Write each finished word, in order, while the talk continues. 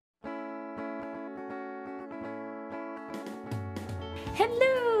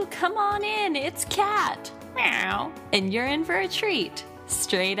Hello, come on in, it's Kat. Meow. And you're in for a treat.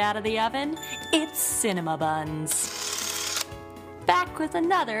 Straight out of the oven, it's Cinema Buns. Back with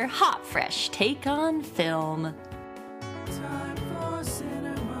another hot, fresh take on film. Time for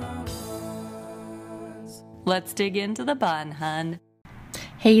Cinema Buns. Let's dig into the bun, hun.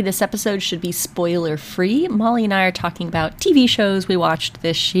 Hey, this episode should be spoiler-free. Molly and I are talking about TV shows we watched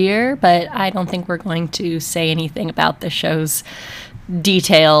this year, but I don't think we're going to say anything about the show's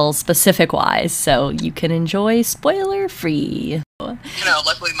details specific-wise, so you can enjoy spoiler-free.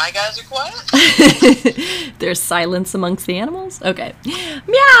 Luckily my guys are quiet. There's silence amongst the animals? Okay.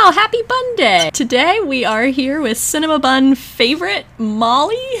 Meow! Happy Bun Day! Today we are here with Cinema Bun favorite,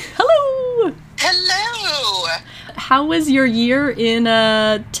 Molly. Hello! Hello! How was your year in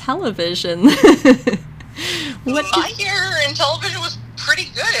television? My year in television was pretty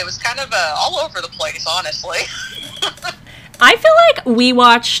good. It was kind of all over the place, honestly. I feel like we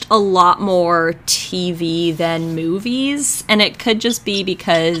watched a lot more TV than movies, and it could just be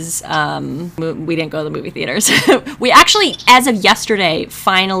because we didn't go to the movie theaters. We actually, as of yesterday,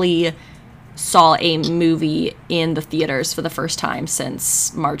 finally saw a movie in the theaters for the first time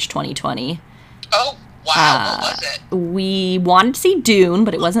since March 2020. Oh, wow. What was it? We wanted to see Dune,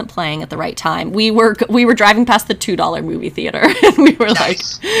 but it wasn't playing at the right time. We were driving past the $2 movie theater, and we were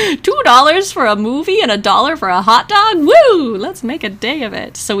nice. Like, $2 for a movie and $1 for a hot dog? Woo! Let's make a day of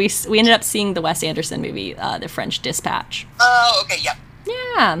it. So we ended up seeing the Wes Anderson movie, The French Dispatch. Oh, okay, yep.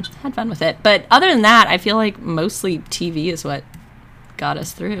 Yeah, had fun with it. But other than that, I feel like mostly TV is what got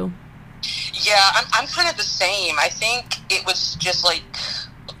us through. Yeah, I'm kind of the same. I think it was just like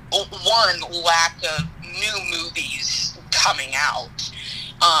one, lack of new movies coming out,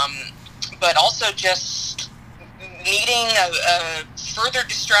 but also just needing a further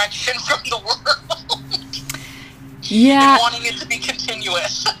distraction from the world. Yeah. And wanting it to be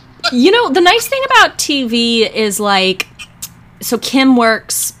continuous. The nice thing about TV is, like, so Kim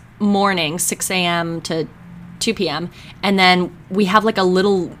works morning, 6 a.m. to 2 p.m., and then we have like a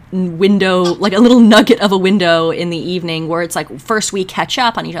little window, like a little nugget of a window in the evening where it's like, first we catch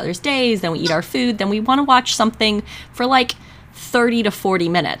up on each other's days, then we eat our food, then we want to watch something for like 30 to 40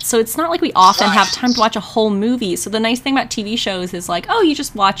 minutes. So it's not like we often have time to watch a whole movie. So the nice thing about TV shows is like, oh, you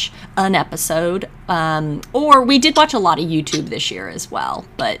just watch an episode. Or we did watch a lot of YouTube this year as well.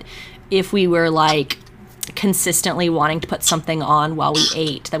 But if we were like consistently wanting to put something on while we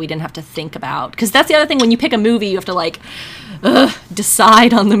ate that we didn't have to think about, because that's the other thing, when you pick a movie you have to like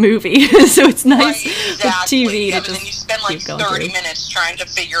decide on the movie. So it's nice, right, exactly. with TV yeah, to just then you spend like 30 through. minutes trying to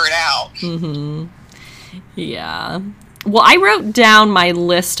figure it out. Yeah. Well, I wrote down my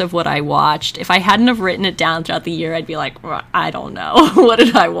list of what I watched. If I hadn't have written it down throughout the year, I'd be like, well, I don't know. What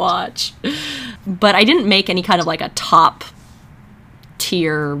did I watch? But I didn't make any kind of like a top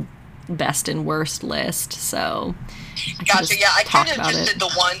tier best and worst list, so gotcha. Yeah, I kind of just did the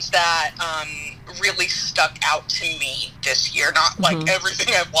ones that really stuck out to me this year. Not like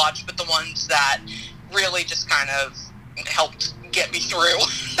everything I've watched, but the ones that really just kind of helped get me through.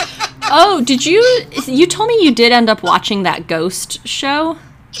 Oh, you told me you did end up watching that Ghost show?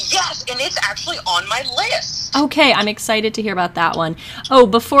 Yes, and it's actually on my list. Okay, I'm excited to hear about that one. Oh,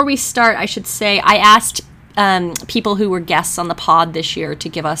 before we start, I should say I asked people who were guests on the pod this year to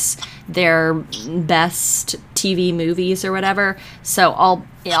give us their best TV movies or whatever. So I'll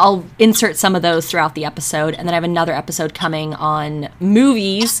insert some of those throughout the episode, and then I have another episode coming on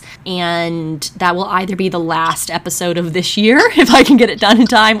movies, and that will either be the last episode of this year, if I can get it done in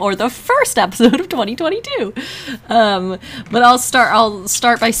time, or the first episode of 2022. But I'll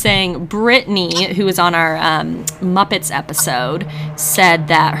start by saying Brittany, who was on our Muppets episode, said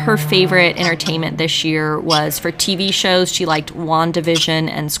that her favorite entertainment this year was, for TV shows, she liked WandaVision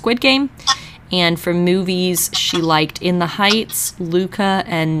and Squid Game. And for movies, she liked In the Heights, Luca,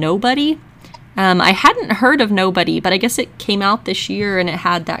 and Nobody. I hadn't heard of Nobody, but I guess it came out this year, and it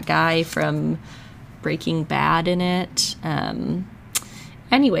had that guy from Breaking Bad in it.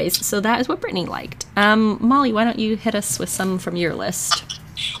 Anyways, so that is what Brittany liked. Molly, why don't you hit us with some from your list?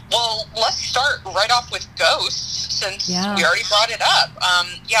 Well, let's start right off with Ghosts, since we already brought it up.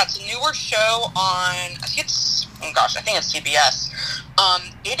 It's a newer show on, I think it's CBS.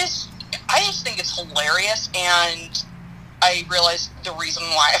 I just think it's hilarious, and I realized the reason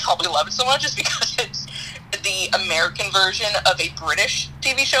why I probably love it so much is because it's the American version of a British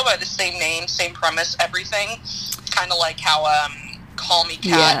TV show by the same name, same premise, everything. Kind of like how Call Me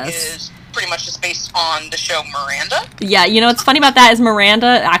Kat is pretty much just based on the show Miranda. Yeah, you know what's funny about that is Miranda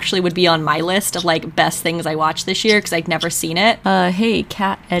actually would be on my list of like best things I watched this year because I'd never seen it. Hey,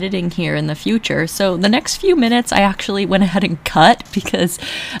 cat editing here in the future. So the next few minutes I actually went ahead and cut because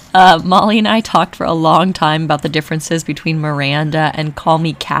Molly and I talked for a long time about the differences between Miranda and Call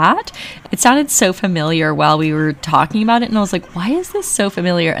Me Kat. It sounded so familiar while we were talking about it, and I was like, why is this so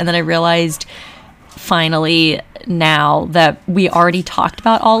familiar? And then I realized finally now that we already talked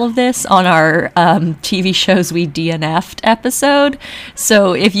about all of this on our TV shows we DNF'd episode.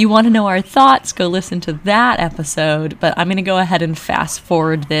 So if you want to know our thoughts, go listen to that episode. But I'm going to go ahead and fast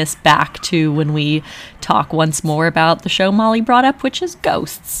forward this back to when we talk once more about the show Molly brought up, which is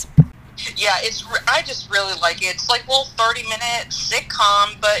Ghosts. Yeah, I just really like it. It's like a little 30-minute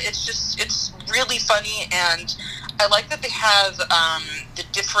sitcom, but it's really funny, and I like that they have the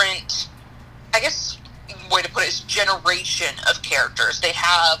different, I guess, way to put it is generation of characters. They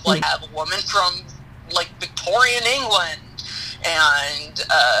have have a woman from like Victorian England and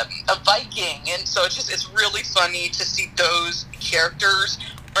a Viking, and so it's really funny to see those characters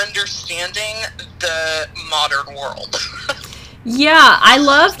understanding the modern world. Yeah, I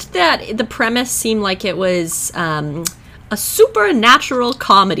loved that the premise seemed like it was a supernatural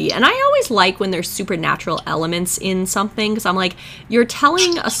comedy. And I always like when there's supernatural elements in something, because I'm like, you're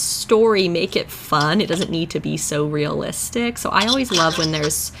telling a story, make it fun. It doesn't need to be so realistic. So I always love when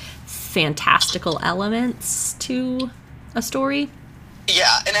there's fantastical elements to a story.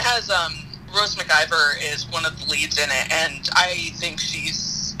 Yeah, and it has Rose McIver is one of the leads in it, and I think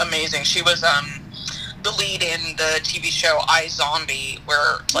she's amazing. She was the lead in the TV show iZombie,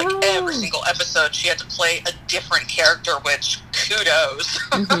 where every single episode she had to play a different character, which kudos.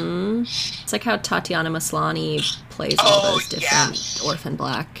 Mm-hmm. It's like how Tatiana Maslany plays all those different Orphan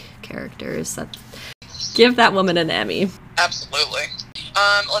Black characters. Give that woman an Emmy. Absolutely.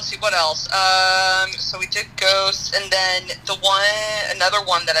 Let's see what else. So we did Ghosts, and then another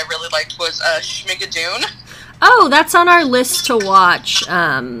one that I really liked was Schmigadoon. Oh, that's on our list to watch,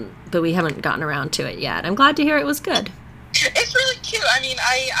 but we haven't gotten around to it yet. I'm glad to hear it was good. It's really cute. I mean,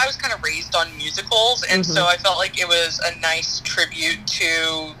 I was kind of raised on musicals, and so I felt like it was a nice tribute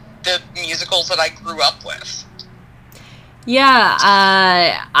to the musicals that I grew up with. Yeah,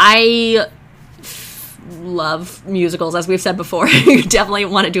 I love musicals, as we've said before. You definitely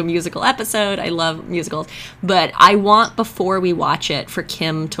want to do a musical episode. I love musicals, but I want, before we watch it, for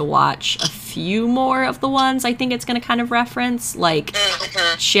Kim to watch a few more of the ones I think it's going to kind of reference. Like,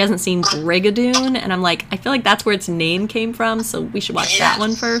 she hasn't seen Brigadoon, and I'm like, I feel like that's where its name came from, so we should watch that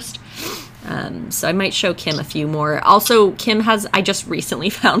one first. So I might show Kim a few more. Also, I just recently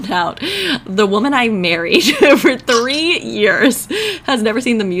found out, the woman I married for 3 years has never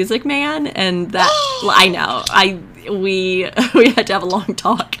seen The Music Man, and that, I know, we had to have a long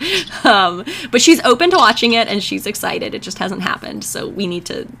talk. But she's open to watching it, and she's excited. It just hasn't happened, so we need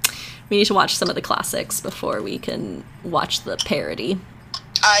to watch some of the classics before we can watch the parody.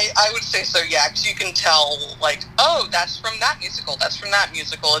 I would say so, yeah, because you can tell, like, oh, that's from that musical,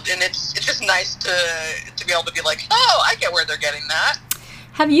 and it's just nice to be able to be like, oh, I get where they're getting that.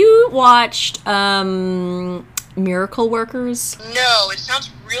 Have you watched Miracle Workers? No, it sounds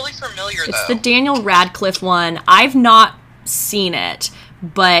really familiar, It's the Daniel Radcliffe one. I've not seen it,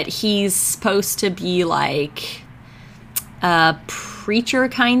 but he's supposed to be like a preacher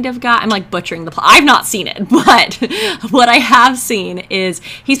kind of guy. I'm like butchering the plot. I've not seen it, but what I have seen is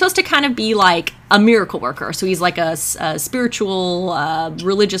he's supposed to kind of be like a miracle worker. So he's like a spiritual,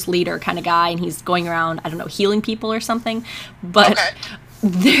 religious leader kind of guy, and he's going around, I don't know, healing people or something. But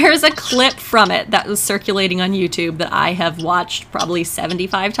there's a clip from it that was circulating on YouTube that I have watched probably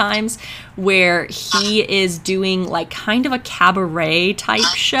 75 times, where he is doing like kind of a cabaret type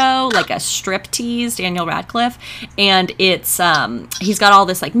show, like a striptease, Daniel Radcliffe, and it's he's got all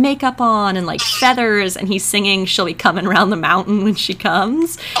this like makeup on and like feathers, and he's singing "She'll Be Coming Round the Mountain When She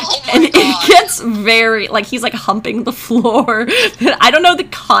Comes," and it gets very like he's like humping the floor. I don't know the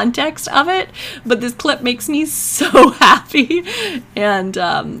context of it, but this clip makes me so happy, and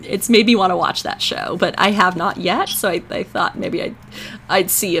it's made me want to watch that show, but I have not yet, so I thought maybe I'd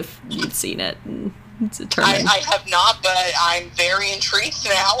see if you'd seen it and determine. I have not, but I'm very intrigued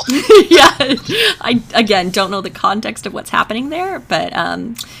now. Yeah, I again don't know the context of what's happening there, but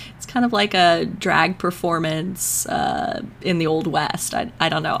it's kind of like a drag performance in the Old West. I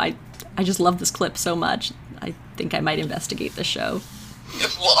don't know. I just love this clip so much. I think I might investigate the show.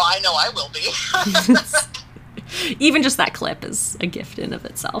 Well, I know I will be. Even just that clip is a gift in of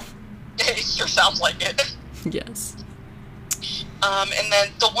itself. It sure sounds like it. Yes. And then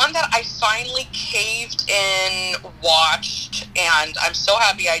the one that I finally caved in, watched, and I'm so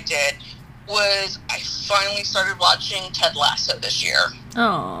happy I did, was I finally started watching Ted Lasso this year.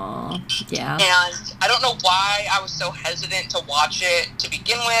 Oh, yeah. And I don't know why I was so hesitant to watch it to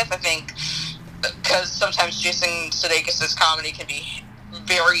begin with. I think because sometimes Jason Sudeikis' comedy can be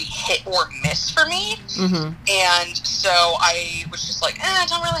very hit or miss for me. Mm-hmm. And so I was just like, I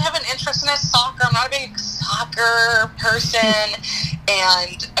don't really have an interest in soccer. I'm not a big soccer person.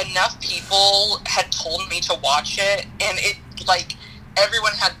 And enough people had told me to watch it. And it, like,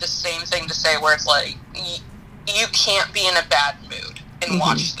 everyone had the same thing to say where it's like, you can't be in a bad mood and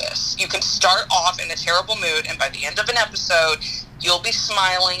watch this. You can start off in a terrible mood, and by the end of an episode, you'll be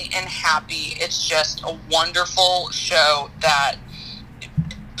smiling and happy. It's just a wonderful show that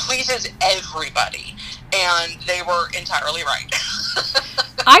pleases everybody, and they were entirely right.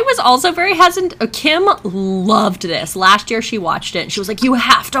 I was also very hesitant. Kim loved this. Last year she watched it, and she was like, you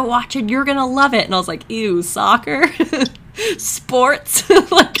have to watch it. You're going to love it. And I was like, ew, soccer? Sports?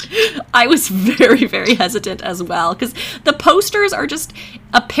 Like, I was very, very hesitant as well, because the posters are just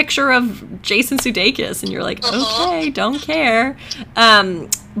a picture of Jason Sudeikis, and you're like, okay, don't care.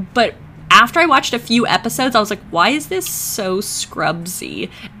 But after I watched a few episodes, I was like, why is this so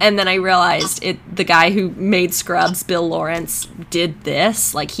Scrubsy? And then I realized the guy who made Scrubs, Bill Lawrence, did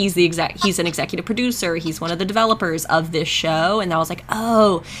this. Like, he's an executive producer. He's one of the developers of this show. And I was like,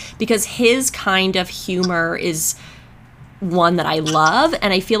 oh, because his kind of humor is one that I love.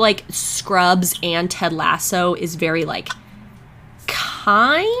 And I feel like Scrubs and Ted Lasso is very, like,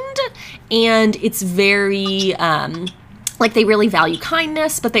 kind. And it's very, like, they really value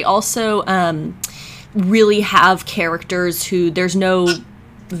kindness, but they also really have characters who, there's no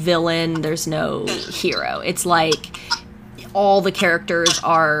villain, there's no hero. It's like all the characters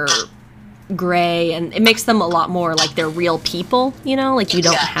are gray, and it makes them a lot more like they're real people, you know? Like, you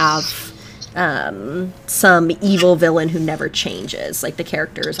don't have some evil villain who never changes. Like, the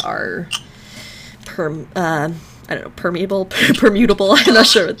characters are permeable, permutable. I'm not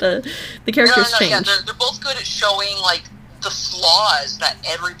sure what the characters change. Yeah, they're both good at showing, like, the flaws that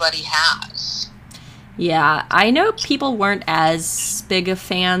everybody has. Yeah, I know people weren't as big of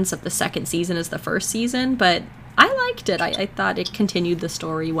fans of the second season as the first season, but I liked it. I thought it continued the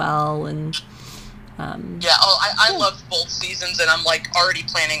story well, and I loved both seasons, and I'm, like, already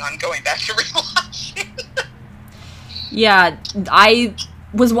planning on going back to rewatching. Yeah, I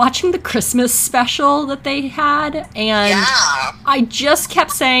was watching the Christmas special that they had, and I just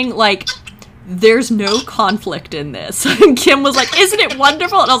kept saying, like, there's no conflict in this. And Kim was like, isn't it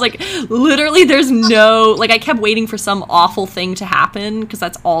wonderful? And I was like, literally, there's no, like, I kept waiting for some awful thing to happen, because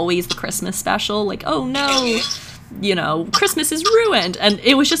that's always the Christmas special. Like, oh no, you know, Christmas is ruined. And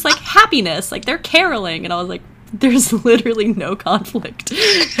it was just like happiness, like they're caroling. And I was like, there's literally no conflict.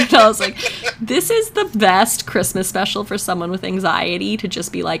 And I was like, this is the best Christmas special for someone with anxiety, to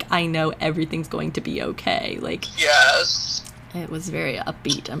just be like, I know everything's going to be okay. Like, yes. It was very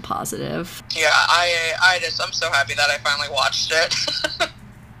upbeat and positive. Yeah, I'm so happy that I finally watched it.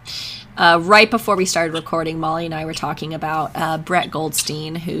 Right before we started recording, Molly and I were talking about Brett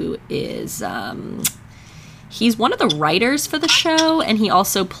Goldstein, who is, he's one of the writers for the show, and he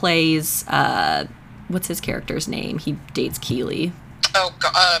also plays, what's his character's name? He dates Keeley. Oh,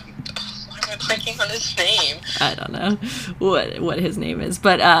 God. Why am I blanking on his name? I don't know what his name is,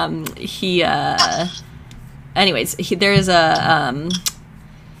 but anyways,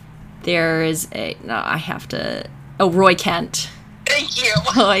 Roy Kent. Thank you.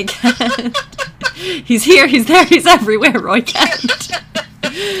 Roy Kent. He's here, he's there, he's everywhere, Roy Kent.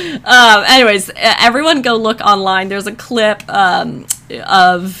 Anyways, everyone go look online. There's a clip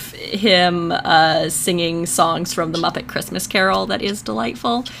of him singing songs from the Muppet Christmas Carol that is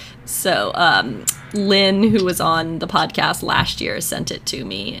delightful. So Lynn, who was on the podcast last year, sent it to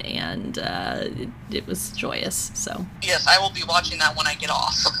me, and it was joyous. So yes, I will be watching that when I get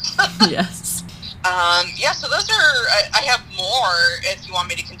off. Yes. So those are, I have more if you want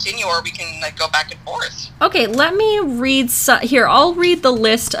me to continue, or we can go back and forth. Okay, let me read here. I'll read the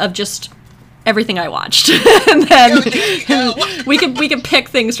list of just everything I watched, and then we can pick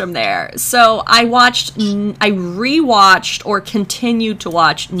things from there. So I rewatched or continued to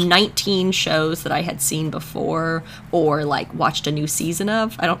watch 19 shows that I had seen before, or like watched a new season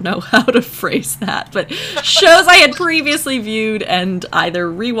of. I don't know how to phrase that, but shows I had previously viewed and either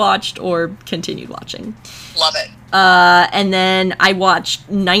rewatched or continued watching. Love it. And then I watched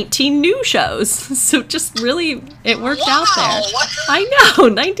 19 new shows. So just really, it worked out there. I know,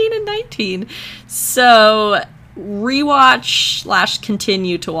 19 and 19. So rewatch /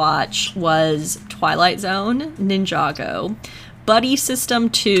 continue to watch was Twilight Zone, Ninjago, Buddy System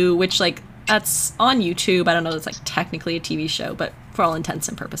 2, which, like, that's on YouTube. I don't know, it's like technically a TV show, but for all intents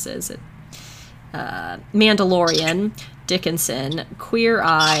and purposes, Mandalorian, Dickinson, Queer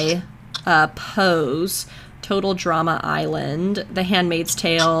Eye, Pose, Total Drama Island, The Handmaid's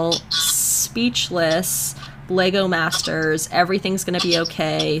Tale, Speechless, Lego Masters, Everything's Gonna Be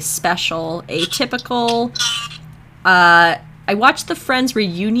Okay, Special, Atypical. I watched the Friends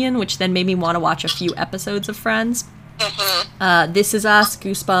reunion, which then made me want to watch a few episodes of Friends. This Is Us,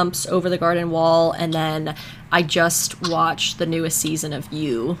 Goosebumps, Over the Garden Wall, and then I just watched the newest season of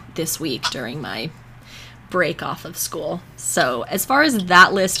You this week during my break off of school. So as far as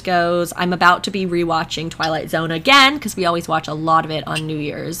that list goes, I'm about to be rewatching Twilight Zone again, because we always watch a lot of it on New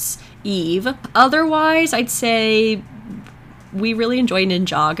Year's Eve. Otherwise, I'd say we really enjoy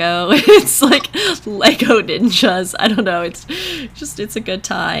Ninjago. It's like Lego ninjas. I don't know. It's a good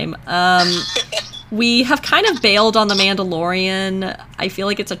time. We have kind of bailed on The Mandalorian. I feel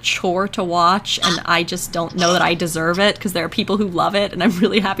like it's a chore to watch, and I just don't know that I deserve it, because there are people who love it, and I'm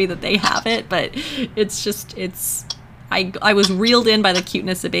really happy that they have it, but I was reeled in by the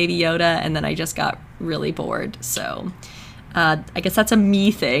cuteness of Baby Yoda, and then I just got really bored, so I guess that's a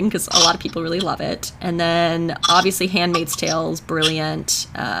me thing, because a lot of people really love it. And then, obviously, Handmaid's Tale is brilliant.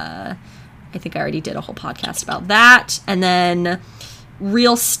 I think I already did a whole podcast about that. And then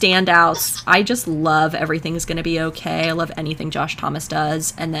real standouts, I just love Everything's Gonna Be Okay. I love anything Josh Thomas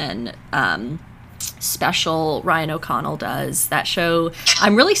does. And then Special, Ryan O'Connell does. That show,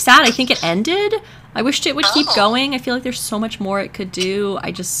 I'm really sad. I think it ended. I wished it would keep going. I feel like there's so much more it could do.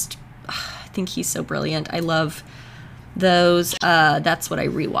 I think he's so brilliant. I love those. That's what I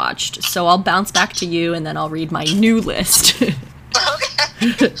rewatched. So I'll bounce back to you, and then I'll read my new list. Okay.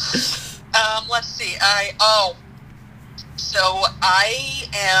 Let's see. So I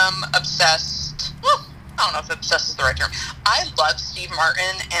am obsessed. Well, I don't know if obsessed is the right term. I love Steve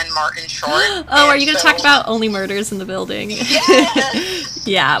Martin and Martin Short. Are you going to talk about Only Murders in the Building? Yes!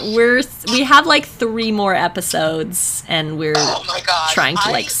 Yeah, we have like 3 more episodes, and we're trying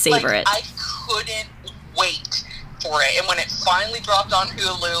to savor it. I couldn't wait for it. And when it finally dropped on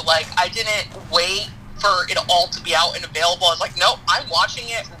Hulu, I didn't wait for it all to be out and available. I was like, no, I'm watching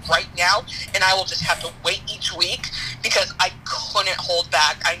it right now, and I will just have to wait each week, because I couldn't hold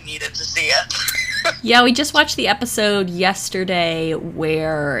back. I needed to see it. Yeah, we just watched the episode yesterday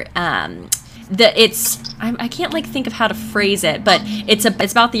where I can't think of how to phrase it, but it's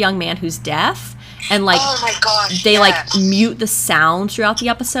about the young man who's deaf, and oh my gosh, they mute the sound throughout the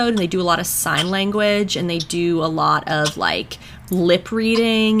episode, and they do a lot of sign language, and they do a lot of lip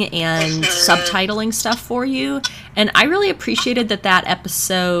reading and subtitling stuff for you. And I really appreciated that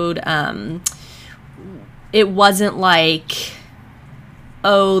episode. It wasn't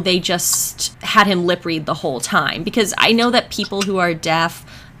they just had him lip read the whole time, because I know that people who are deaf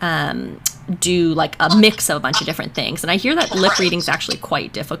do a mix of a bunch of different things, and I hear that lip reading is actually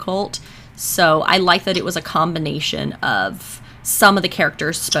quite difficult. So I like that it was a combination of some of the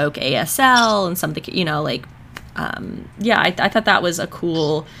characters spoke ASL, and some of the I thought that was a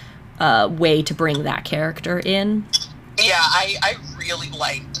cool way to bring that character in. Yeah, I really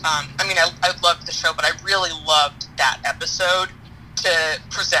liked, I loved the show, but I really loved that episode to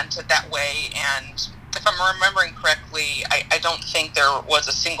present it that way. And if I'm remembering correctly, I don't think there was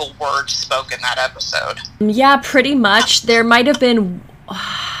a single word spoken that episode. Yeah, pretty much. There might have been...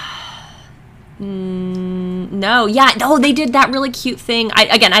 No, they did that really cute thing. I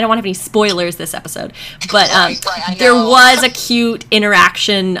don't want to have any spoilers this episode, but there was a cute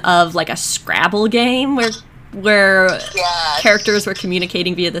interaction of a Scrabble game where characters were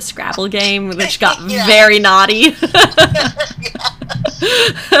communicating via the Scrabble game, which got very naughty. But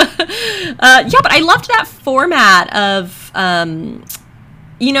I loved that format of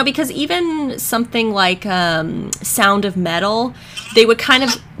because even something like Sound of Metal, they would kind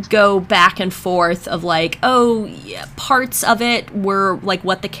of go back and forth of parts of it were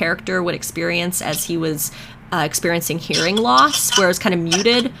what the character would experience as he was experiencing hearing loss, where it was kind of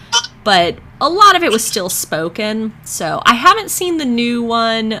muted, but a lot of it was still spoken. So I haven't seen the new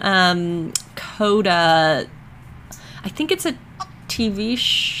one, Coda. I think it's a TV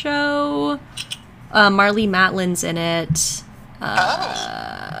show. Marlee Matlin's in it.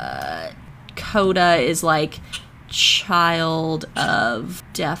 Coda is child of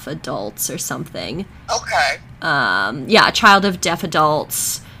deaf adults or something. Okay. A child of deaf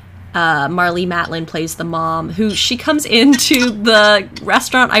adults. Marlee Matlin plays the mom, who she comes into the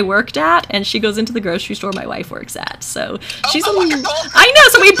restaurant I worked at, and she goes into the grocery store my wife works at. So she's I know,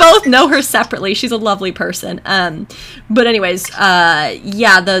 so we both know her separately. She's a lovely person. But anyways, I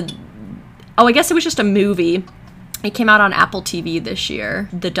guess it was just a movie. It came out on Apple TV this year.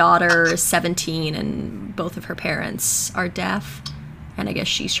 The daughter is 17, and both of her parents are deaf. And I guess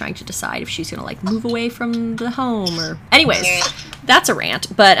she's trying to decide if she's going to, like, move away from the home or... Anyways, that's a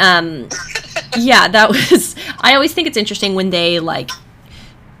rant. But, yeah, that was... I always think it's interesting when they, like,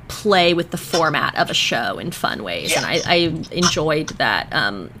 play with the format of a show in fun ways. Yeah. And I enjoyed that.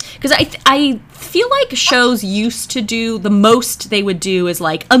 Because I feel like shows used to do... The most they would do is,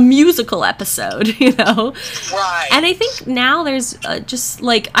 like, a musical episode, you know? Right. And I think now there's just,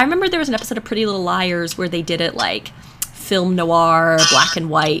 like... I remember there was an episode of Pretty Little Liars where they did it, like... film noir, black and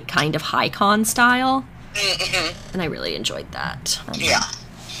white, kind of high con style. Mm-hmm. And I really enjoyed that. Yeah.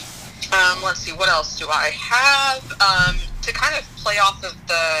 Let's see, what else do I have? To kind of play off of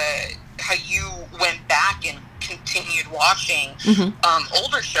how you went back and continued watching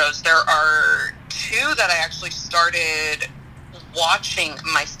older shows, there are two that I actually started watching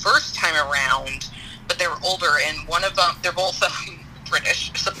my first time around, but they were older, and one of them, they're both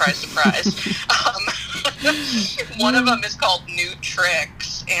British, surprise, surprise. One of them is called New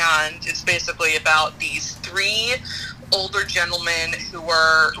Tricks, and it's basically about these three older gentlemen who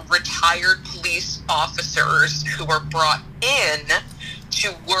were retired police officers who were brought in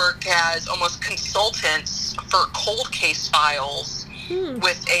to work as almost consultants for cold case files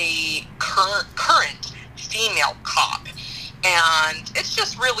with a current female cop. And it's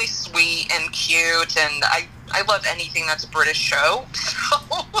just really sweet and cute, and I love anything that's a British show. So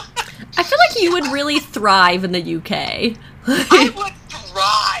I feel like you would really thrive in the UK. I would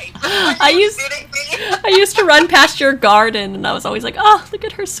thrive. I used to run past your garden, and I was always like, oh, look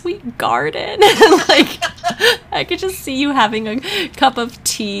at her sweet garden. Like, I could just see you having a cup of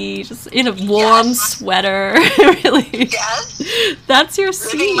tea, just in a warm sweater. Really. Yes. That's your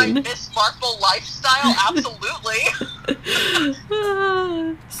scene. Living my Miss Marple lifestyle, absolutely.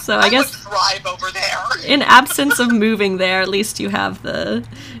 So I guess would thrive over there. In absence of moving there, at least you have the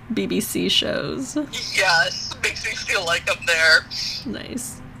BBC shows. Yes, makes me feel like I'm there.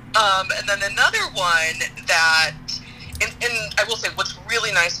 Nice. And then another one that, and I will say what's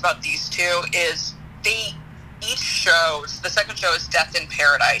really nice about these two is each show, the second show is Death in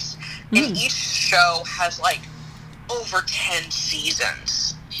Paradise, and each show has like over 10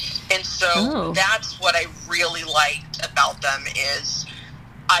 seasons. And so that's what I really liked about them is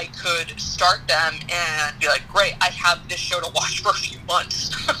I could start them and be like, great, I have this show to watch for a few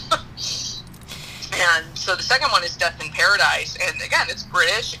months. And so the second one is Death in Paradise, and again, it's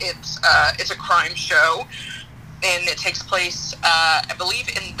British. It's a crime show, and it takes place, I believe,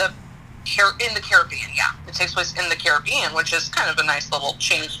 in the Caribbean. Yeah, it takes place in the Caribbean, which is kind of a nice little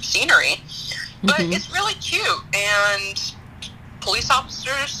change of scenery. But it's really cute, and police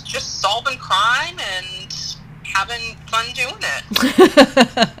officers just solving crime and having fun doing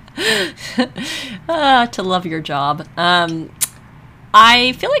it. To love your job.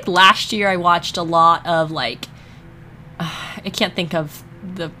 I feel like last year I watched a lot of, like, I can't think of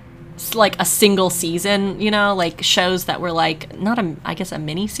like a single season, you know, like shows that were like, I guess a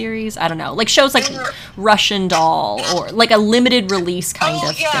mini series. I don't know. Like shows like Russian Doll or like a limited release kind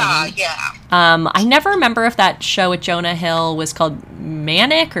of thing. Yeah. I never remember if that show with Jonah Hill was called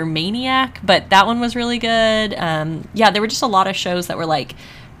Manic or Maniac, but that one was really good. Yeah, there were just a lot of shows that were like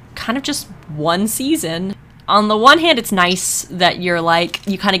kind of just one season. On the one hand, it's nice that you're like,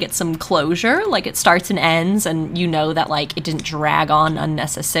 you kind of get some closure, like it starts and ends and you know that like it didn't drag on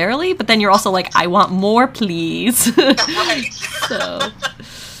unnecessarily, but then you're also like, I want more, please. Right. So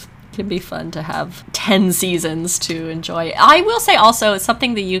it can be fun to have 10 seasons to enjoy. I will say also, it's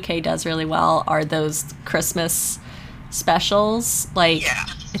something the UK does really well are those Christmas specials. Like,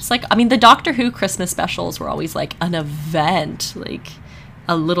 it's like, I mean, the Doctor Who Christmas specials were always like an event, like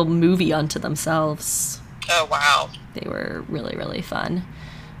a little movie unto themselves. Oh, wow. They were really, really fun.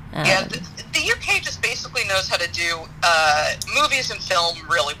 Yeah, the UK just basically knows how to do movies and film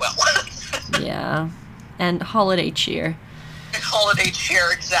really well. Yeah. And holiday cheer. Holiday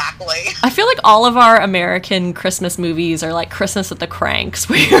cheer, exactly. I feel like all of our American Christmas movies are like Christmas at the Cranks,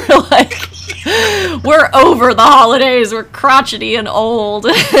 where you're like, we're over the holidays, we're crotchety and old.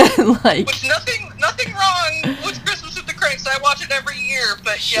 Like, which nothing wrong with Christmas at the Cranks. I watch it every year,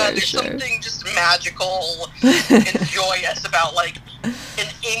 but there's something just magical and joyous about like an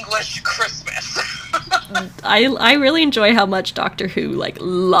English Christmas. I really enjoy how much Doctor Who like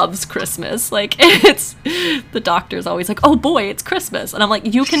loves Christmas. Like, it's the Doctor's always like, oh boy, it's Christmas, and I'm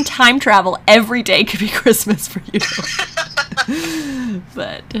like, you can time travel, every day could be Christmas for you.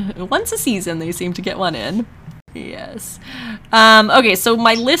 But once a season they seem to get one in. Yes. Okay, so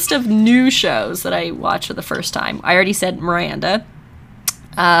my list of new shows that I watched for the first time, I already said Miranda,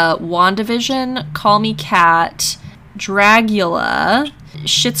 WandaVision, Call Me Kat, Dragula,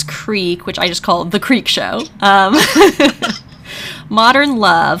 Schitt's Creek, which I just call The Creek Show, Modern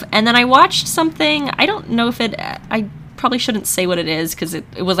Love. And then I watched something, I don't know if I probably shouldn't say what it is because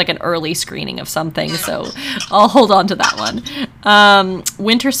it was like an early screening of something, so I'll hold on to that one.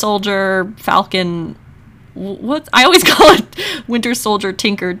 Winter Soldier, Falcon, what I always call it Winter Soldier,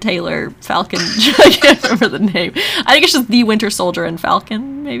 Tinker, Tailor, Falcon. I can't remember the name. I think it's just The Winter Soldier and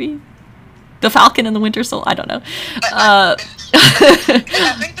Falcon, maybe. The Falcon and the Winter Soldier. I don't know. I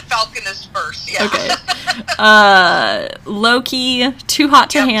think the Falcon is first. Yeah. Okay. Loki, Too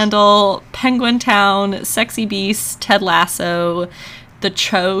Hot to Handle, Penguin Town, Sexy Beast, Ted Lasso, The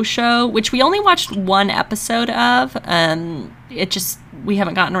Cho Show, which we only watched one episode of. We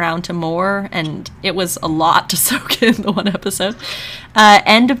haven't gotten around to more, and it was a lot to soak in the one episode.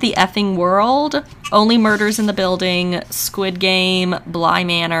 End of the Effing World, Only Murders in the Building, Squid Game, Bly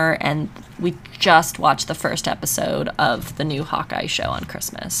Manor, and we just watched the first episode of the new Hawkeye show on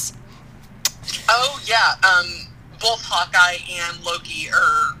Christmas. Oh, yeah. Both Hawkeye and Loki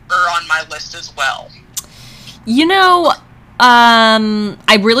are on my list as well. You know,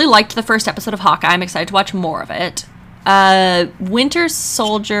 I really liked the first episode of Hawkeye. I'm excited to watch more of it. Winter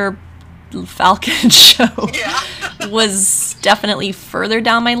Soldier Falcon show was definitely further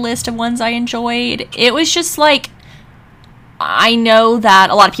down my list of ones I enjoyed. It was just like, I know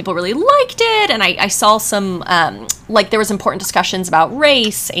that a lot of people really liked it, and I saw some, there was important discussions about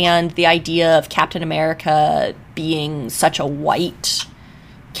race and the idea of Captain America being such a white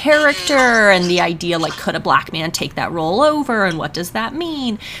character, and the idea, like, could a black man take that role over, and what does that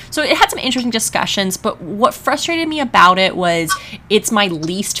mean? So it had some interesting discussions, but what frustrated me about it was it's my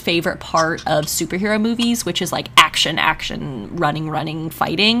least favorite part of superhero movies, which is, like, action, running,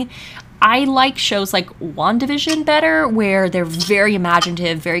 fighting. I like shows like WandaVision better, where they're very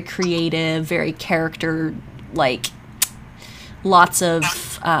imaginative, very creative, very character, like, lots of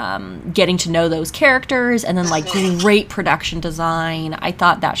getting to know those characters, and then, like, great production design. I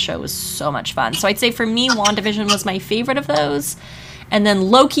thought that show was so much fun. So I'd say for me, WandaVision was my favorite of those. And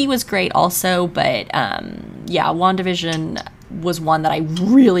then Loki was great also, but WandaVision was one that I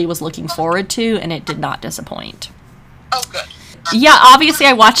really was looking forward to, and it did not disappoint. Oh, good. Yeah, obviously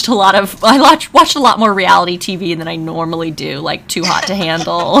I watched a lot more reality TV than I normally do, like Too Hot to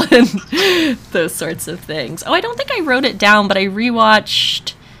Handle and those sorts of things. Oh, I don't think I wrote it down, but I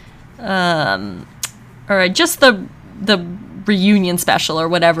rewatched just the reunion special or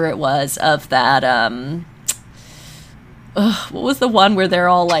whatever it was of that what was the one where they're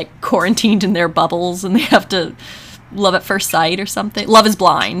all, like, quarantined in their bubbles and they have to love at first sight or something? Love is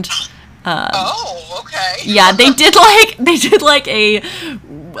Blind. Okay. Yeah, they did like a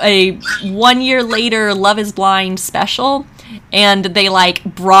 1 year later Love is Blind special, and they, like,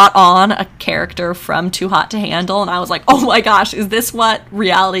 brought on a character from Too Hot to Handle, and I was like, oh my gosh, is this what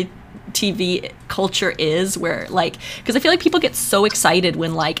reality TV culture is, where, like, because I feel like people get so excited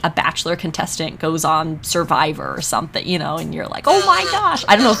when, like, a Bachelor contestant goes on Survivor or something, you know, and you're like, oh my gosh.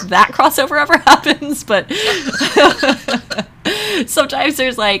 I don't know if that crossover ever happens, but sometimes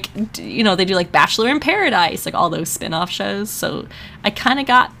there's, like, you know, they do, like, Bachelor in Paradise, like all those spin-off shows, so I kind of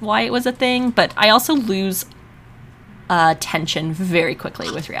got why it was a thing, but I also lose tension very quickly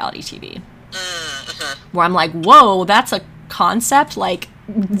with reality TV, where I'm like, whoa, that's a concept, like,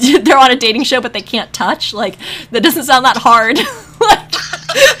 they're on a dating show but they can't touch, like, that doesn't sound that hard. Like,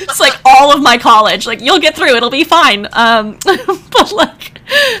 it's like all of my college, like, you'll get through, it'll be fine. But, like,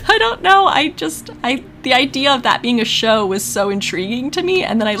 I don't know, the idea of that being a show was so intriguing to me,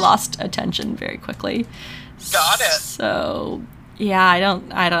 and then I lost attention very quickly. Got it. So yeah, I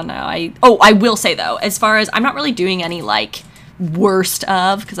don't know. I will say, though, as far as, I'm not really doing any, like, worst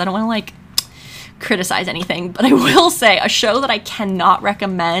of, because I don't want to, like, criticize anything, but I will say a show that I cannot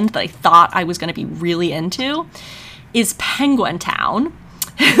recommend that I thought I was going to be really into is Penguin Town.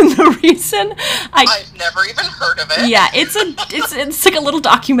 And the reason I've never even heard of it. Yeah, it's like a little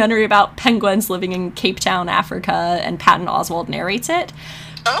documentary about penguins living in Cape Town, Africa, and Patton Oswalt narrates it.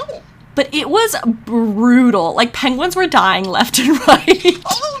 Oh. But it was brutal. Like, penguins were dying left and right.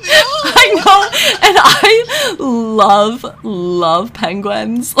 Oh, no! I know. And I love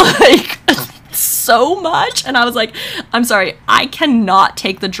penguins. Like, so much. And I was like, I'm sorry, I cannot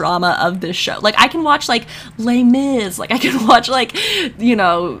take the drama of this show. Like, I can watch, like, Les Mis. Like, I can watch, like, you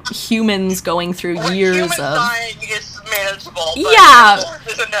know, humans going through years of... dying is manageable.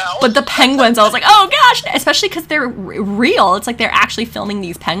 But the penguins, I was like, oh gosh, especially because they're real. It's like they're actually filming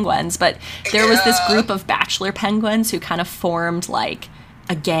these penguins. But there was this group of bachelor penguins who kind of formed, like,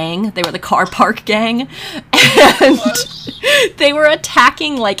 a gang. They were the car park gang, and they were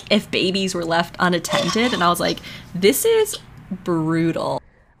attacking, like, if babies were left unattended, and I was like, this is brutal.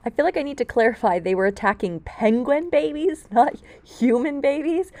 I feel like I need to clarify they were attacking penguin babies, not human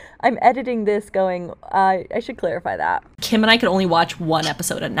babies. I'm editing this going, I should clarify that. Kim and I could only watch one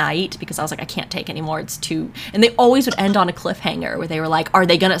episode a night because I was like, I can't take anymore. It's too... And they always would end on a cliffhanger where they were like, are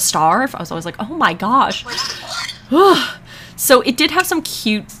they gonna starve? I was always like, oh my gosh. So it did have some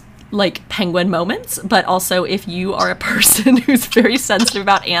cute, like, penguin moments, but also if you are a person who's very sensitive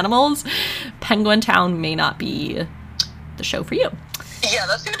about animals, Penguin Town may not be the show for you. Yeah,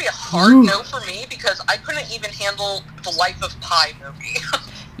 that's going to be a hard no for me because I couldn't even handle the Life of Pi movie.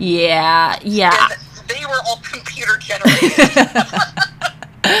 Yeah. And they were all computer generated.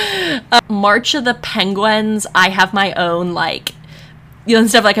 March of the Penguins, I have my own, like, you know,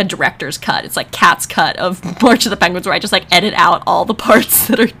 instead of like a director's cut, it's like Kat's cut of March of the Penguins where I just like edit out all the parts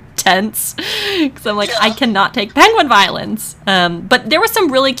that are tense because I'm like, I cannot take penguin violence. But there was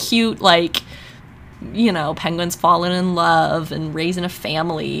some really cute, like, you know, penguins falling in love and raising a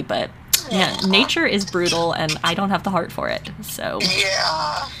family, but yeah, nature is brutal and I don't have the heart for it. So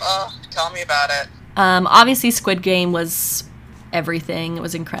yeah, tell me about it. Obviously Squid Game was everything. It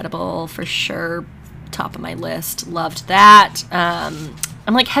was incredible for sure. Top of my list. Loved that. I'm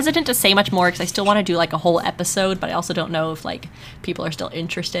like hesitant to say much more because I still want to do like a whole episode, but I also don't know if like people are still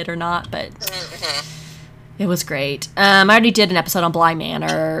interested or not, but it was great. I already did an episode on Bly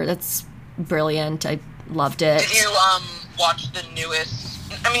Manor. That's brilliant. I loved it. Did you watch the newest?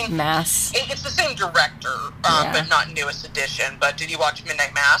 I mean, Mass. It's the same director, but not newest edition. But did you watch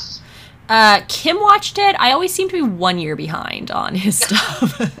Midnight Mass? Kim watched it. I always seem to be 1 year behind on his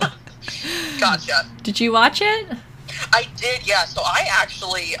stuff. Gotcha. Did you watch it? I did, yeah. So I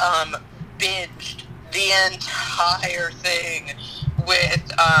actually binged the entire thing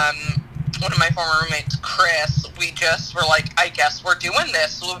with one of my former roommates, Chris. We just were like, I guess we're doing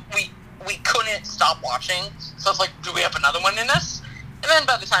this. We couldn't stop watching. So it's like, do we have another one in us? And then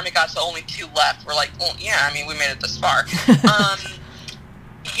by the time it got to only 2 left, we're like, well, yeah, I mean, we made it this far.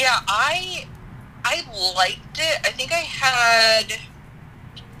 Yeah, I liked it. I think I had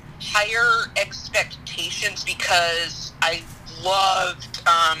higher expectations because I loved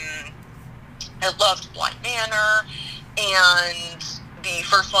Bly Manor, and the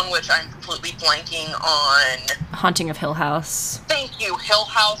first one, which I'm completely blanking on, Haunting of Hill House. Thank you, Hill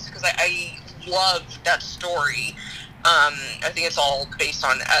House, because I loved that story. I think it's all based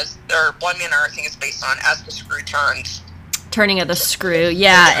on Bly Manor. I think it's based on As the Screw Turns. Turning of the Screw,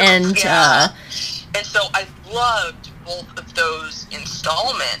 yeah, and and so I loved both of those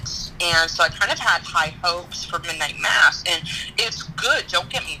installments, and so I kind of had high hopes for Midnight Mass, and it's good, don't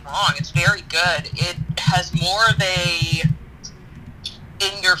get me wrong, it's very good. It has more of a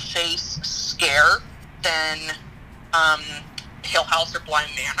in-your-face scare than Hill House or Bly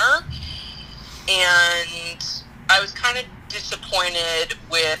Manor, and I was kind of disappointed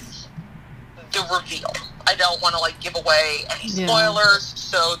with the reveal. I don't want to like give away any spoilers,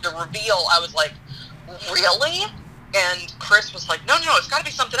 so the reveal, I was like, really? And Chris was like, no, it's got to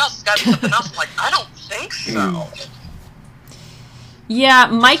be something else. It's got to be something else. I'm like, I don't think so. Yeah,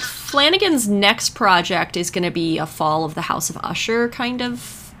 Mike Flanagan's next project is going to be a Fall of the House of Usher kind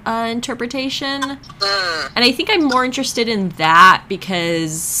of interpretation. And I think I'm more interested in that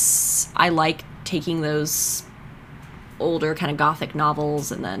because I like taking those older kind of gothic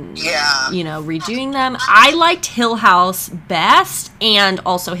novels and then, you know, redoing them. I liked Hill House best, and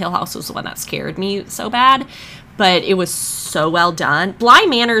also Hill House was the one that scared me so bad, but it was so well done. Bly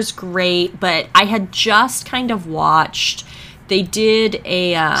Manor's great, but I had just kind of watched, they did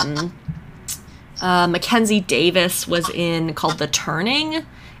a, Mackenzie Davis was in called The Turning,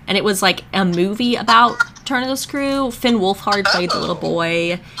 and it was like a movie about Turn of the Screw. Finn Wolfhard played the little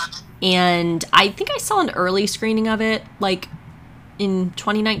boy. And I think I saw an early screening of it, like, in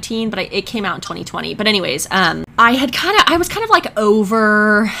 2019, but it came out in 2020. But anyways, I was kind of, like,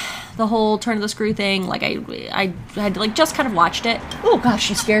 over the whole Turn of the Screw thing. Like, I had, like, just kind of watched it. Oh, gosh,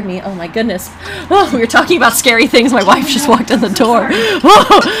 she scared me. Oh, my goodness. Oh, we were talking about scary things. My wife just walked in the door.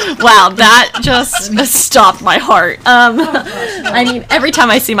 Oh, wow, that just stopped my heart. I mean, every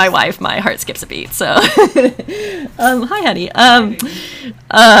time I see my wife, my heart skips a beat, so. Hi, honey.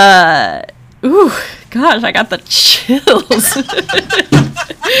 Ooh, gosh, I got the chills.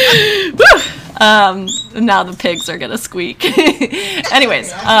 Now the pigs are gonna squeak.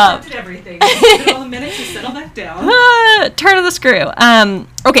 Anyways, everything. A minute to settle back down. Turn of the Screw.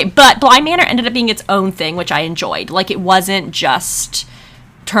 Okay, but Bly Manor ended up being its own thing, which I enjoyed. Like, it wasn't just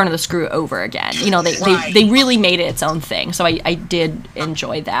turn of the screw over again. You know, they really made it its own thing. So I did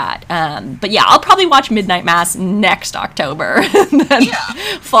enjoy that. But yeah, I'll probably watch Midnight Mass next October. And then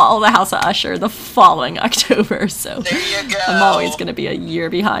follow the House of Usher the following October. So there you go. I'm always going to be a year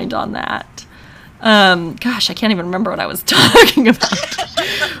behind on that. Gosh, I can't even remember what I was talking about.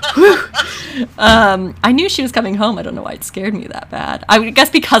 I knew she was coming home. I don't know why it scared me that bad. I guess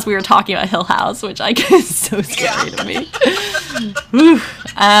because we were talking about Hill House, which I guess is so scary to me.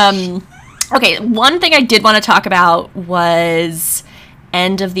 Okay, one thing I did want to talk about was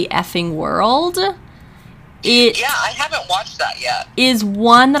End of the Effing World. I haven't watched that yet. Is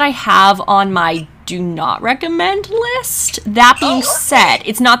one that I have on my do not recommend list. That being said,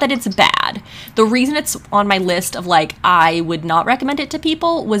 it's not that it's bad. The reason it's on my list of, like, I would not recommend it to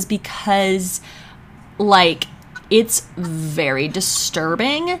people was because, like, it's very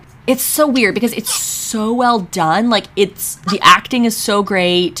disturbing. It's so weird because it's so well done. Like, the acting is so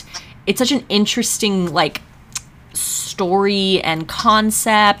great. It's such an interesting, like, story and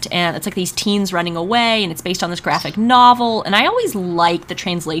concept, and it's like these teens running away, and it's based on this graphic novel. And I always like the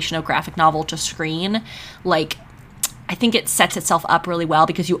translation of graphic novel to screen. Like, I think it sets itself up really well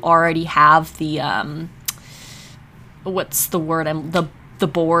because you already have the what's the word? The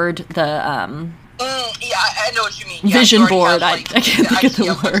board, I know what you mean. Vision board. I can't think of the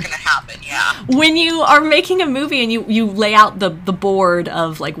word. What's gonna happen? Yeah. When you are making a movie and you lay out the board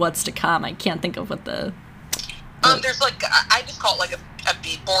of, like, what's to come. I can't think of what the there's, like, I just call it, like, a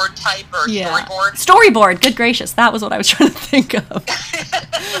beat board type or storyboard. Storyboard, good gracious. That was what I was trying to think of.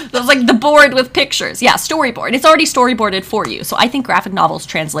 It was like the board with pictures. Yeah, storyboard. It's already storyboarded for you. So I think graphic novels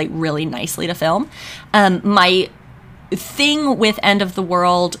translate really nicely to film. My thing with End of the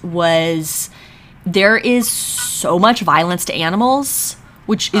World was there is so much violence to animals,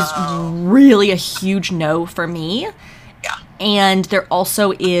 which is really a huge no for me. Yeah. And there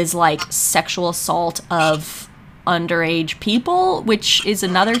also is, like, sexual assault of underage people, which is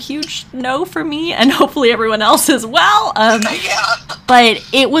another huge no for me, and hopefully everyone else as well. But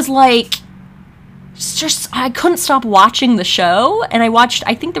it was like, just, I couldn't stop watching the show, and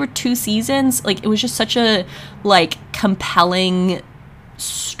I think there were 2 seasons. Like, it was just such a, like, compelling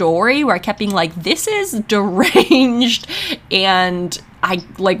story where I kept being like, this is deranged, and I,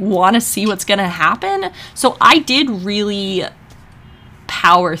 like, want to see what's gonna happen. So I did really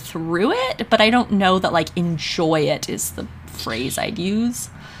power through it, but I don't know that, like, enjoy it is the phrase I'd use.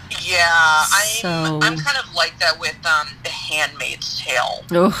 Yeah, I'm kind of like that with The Handmaid's Tale.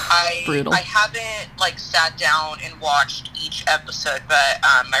 Brutal. I haven't, like, sat down and watched each episode, but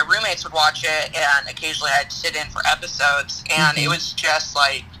my roommates would watch it, and occasionally I'd sit in for episodes, and it was just,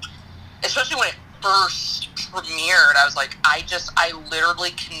 like, especially when it first premiered, I was like, I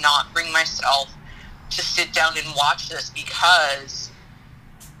literally cannot bring myself to sit down and watch this, because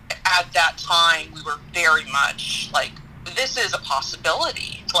at that time we were very much like, this is a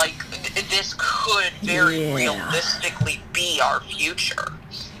possibility. Like, this could very realistically be our future.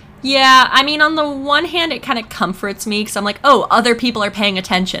 Yeah, I mean, on the one hand, it kind of comforts me because I'm like, oh, other people are paying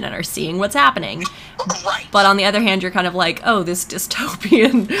attention and are seeing what's happening. Right. But on the other hand, you're kind of like, oh, this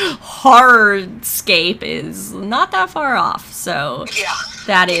dystopian horror-scape is not that far off. So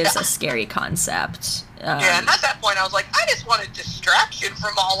that is a scary concept. And at that point, I was like, I just want a distraction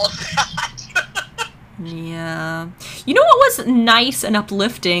from all of that. Yeah. You know what was nice and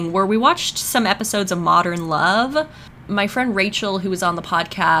uplifting? Where we watched some episodes of Modern Love. My friend Rachel, who was on the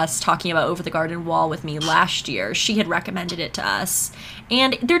podcast talking about Over the Garden Wall with me last year, she had recommended it to us.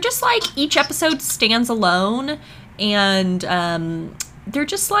 And they're just like, each episode stands alone. And they're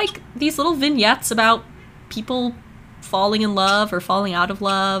just like these little vignettes about people falling in love or falling out of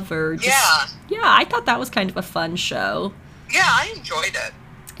love. Or just, I thought that was kind of a fun show. Yeah, I enjoyed it.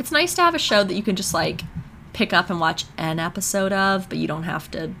 It's nice to have a show that you can just, like, pick up and watch an episode of, but you don't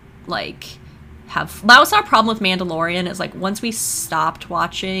have to, like, have... That was our problem with Mandalorian, is, like, once we stopped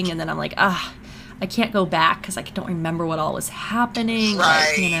watching, and then I'm like, I can't go back because I don't remember what all was happening. Right.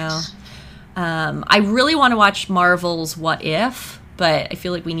 Like, you know. I really want to watch Marvel's What If, but I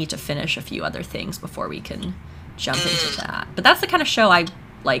feel like we need to finish a few other things before we can jump into that. But that's the kind of show I,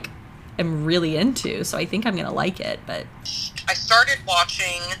 like, am really into, so I think I'm gonna like it. But I started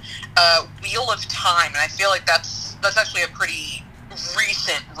watching Wheel of Time, and I feel like that's actually a pretty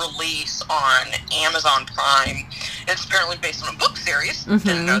recent release on Amazon Prime. It's apparently based on a book series.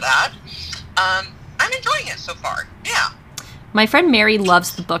 Didn't know that. I'm enjoying it so far. Yeah. My friend Mary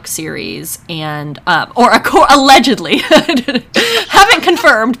loves the book series, and allegedly, haven't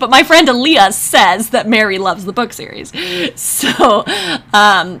confirmed, but my friend Aaliyah says that Mary loves the book series. So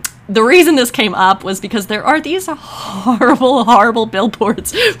the reason this came up was because there are these horrible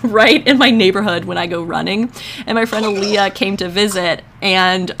billboards right in my neighborhood when I go running. And my friend Aaliyah came to visit,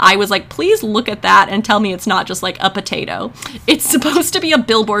 and I was like, please look at that and tell me it's not just like a potato. It's supposed to be a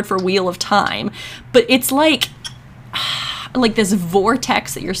billboard for Wheel of Time, but it's like this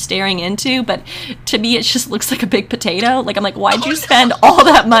vortex that you're staring into, but to me it just looks like a big potato. Like, I'm like, why'd you spend all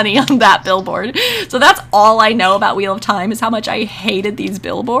that money on that billboard? So that's all I know about Wheel of Time, is how much I hated these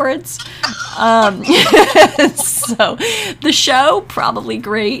billboards. So the show, probably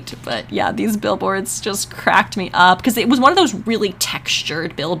great, but yeah, these billboards just cracked me up, because it was one of those really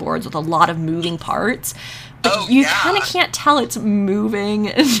textured billboards with a lot of moving parts. But you kind of can't tell it's moving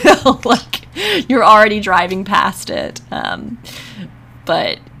until, like, you're already driving past it.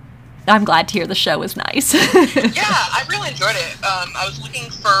 But I'm glad to hear the show was nice. Yeah, I really enjoyed it. I was looking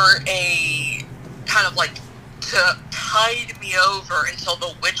for a kind of, like, to tide me over until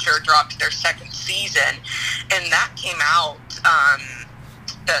The Witcher dropped their second season. And that came out,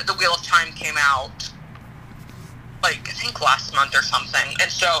 the Wheel of Time came out, like, I think last month or something.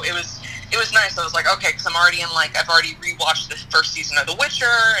 And so it was nice. I was like, okay, because I'm already I've already rewatched the first season of The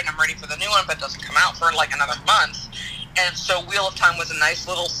Witcher, and I'm ready for the new one, but it doesn't come out for like another month. And so Wheel of Time was a nice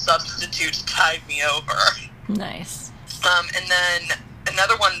little substitute to tide me over. Nice. And then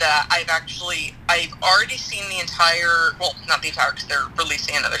another one that I've already seen the entire, well, not the entire, because they're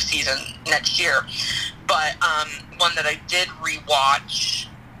releasing another season next year, but one that I did rewatch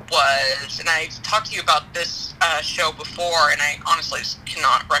was, and I've talked to you about this show before, and I honestly just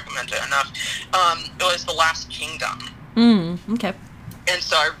cannot recommend it enough. It was The Last Kingdom. Okay. And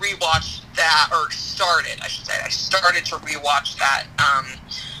so I rewatched that, or started to rewatch that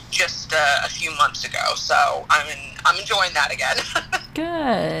just a few months ago. So I'm enjoying that again.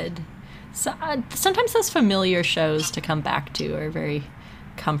 Good. So sometimes those familiar shows to come back to are very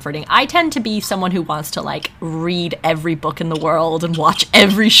comforting. I tend to be someone who wants to like read every book in the world and watch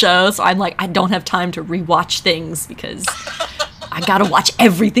every show, so I'm like, I don't have time to rewatch things because I gotta watch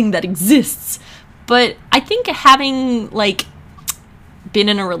everything that exists. But I think having like been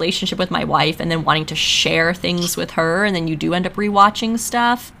in a relationship with my wife and then wanting to share things with her, and then you do end up rewatching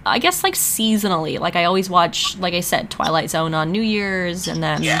stuff, I guess like seasonally, like I always watch, like I said, Twilight Zone on New Year's, and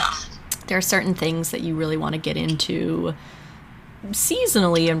then there are certain things that you really want to get into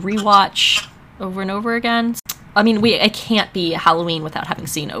seasonally and rewatch over and over again. I mean, I can't be Halloween without having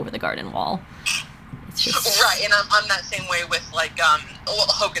seen Over the Garden Wall. It's just right, and I'm that same way with like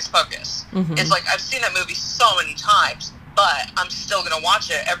Hocus Pocus. Mm-hmm. It's like I've seen that movie so many times, but I'm still gonna watch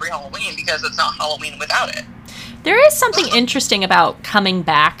it every Halloween because it's not Halloween without it. There is something interesting about coming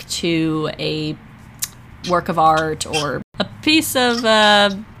back to a work of art or a piece of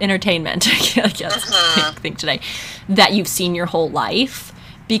entertainment, I guess, I think today, that you've seen your whole life.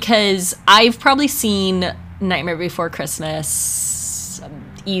 Because I've probably seen Nightmare Before Christmas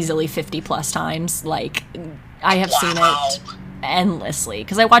easily 50 plus times. Like, I have seen it endlessly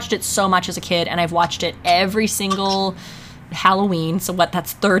because I watched it so much as a kid, and I've watched it every single Halloween. So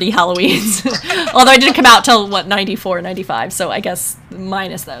that's 30 Halloweens. Although it didn't come out till 94, 95. So I guess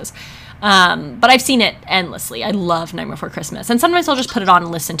minus those. But I've seen it endlessly. I love Nightmare Before Christmas. And sometimes I'll just put it on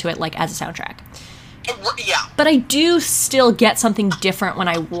and listen to it like as a soundtrack. Yeah. But I do still get something different when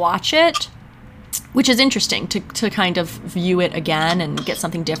I watch it, which is interesting to kind of view it again and get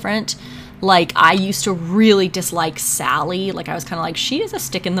something different. Like, I used to really dislike Sally. Like, I was kind of like, she is a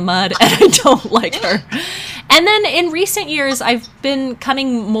stick in the mud, and I don't like her. And then in recent years, I've been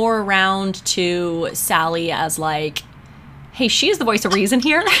coming more around to Sally as like, hey, she's the voice of reason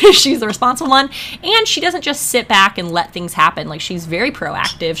here. She's the responsible one. And she doesn't just sit back and let things happen. Like, she's very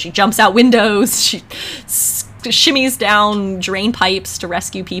proactive. She jumps out windows. She shimmies down drain pipes to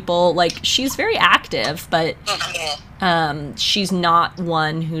rescue people. Like, she's very active, but she's not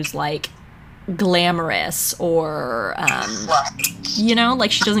one who's, like, glamorous or, you know,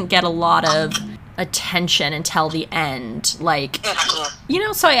 like, she doesn't get a lot of attention until the end. Like, you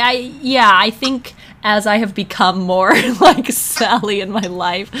know, so I think as I have become more like Sally in my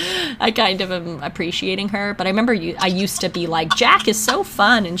life, I kind of am appreciating her. But I remember I used to be like, Jack is so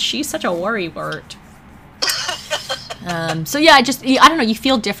fun and she's such a worrywart. So yeah, I don't know, you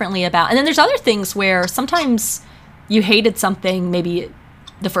feel differently about, and then there's other things where sometimes you hated something maybe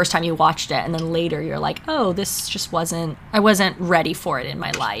the first time you watched it, and then later you're like, oh, this just I wasn't ready for it in my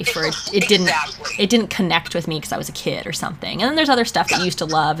life, or it didn't connect with me because I was a kid or something. And then there's other stuff that you used to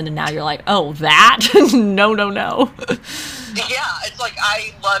love, and then now you're like, oh, that? No. Yeah, it's like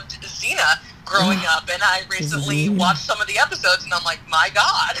I loved Xena growing up, and I recently watched some of the episodes, and I'm like, my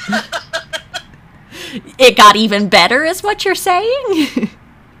God. It got even better is what you're saying?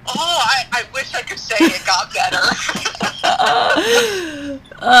 Oh, I wish I could say it got better.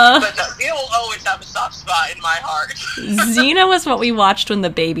 But no, it'll always have a soft spot in my heart. Xena was what we watched when the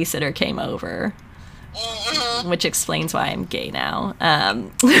babysitter came over. Mm-hmm. Which explains why I'm gay now.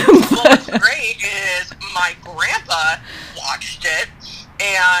 What's great is my grandpa watched it,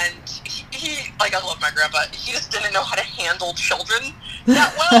 and he like, I love my grandpa, he just didn't know how to handle children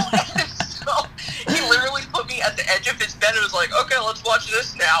that well, and so he literally put me at the edge of his bed and was like, okay, let's watch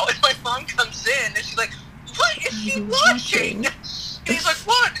this now, and my mom comes in, and she's like, what is she watching? And he's like,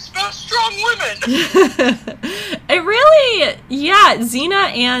 what? It's about strong women. It really, yeah,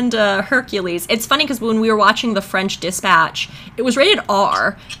 Xena and Hercules. It's funny because when we were watching The French Dispatch, it was rated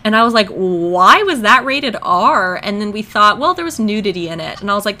R, and I was like, why was that rated R? And then we thought, well, there was nudity in it.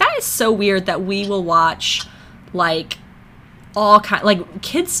 And I was like, that is so weird that we will watch, like, all kind, like,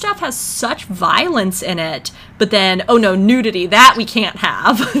 kids stuff has such violence in it, but then, oh no, nudity, that we can't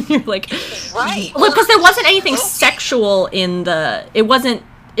have. You're like, right. Well, because there wasn't anything sexual in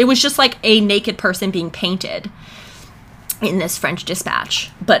it was just like a naked person being painted in this French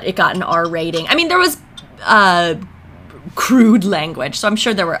Dispatch, but it got an R rating. I mean, there was crude language, so I'm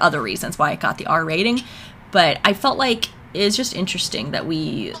sure there were other reasons why it got the R rating, but I felt like it's just interesting that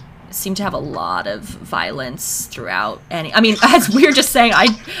we seem to have a lot of violence throughout. I mean, as we're just saying,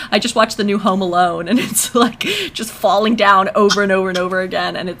 I just watched the new Home Alone, and it's like just falling down over and over and over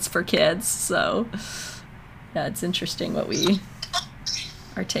again, and it's for kids. So yeah, it's interesting what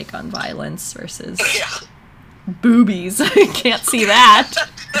our take on violence versus boobies. Can't see that.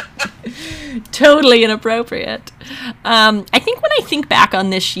 Totally inappropriate. I think when I think back on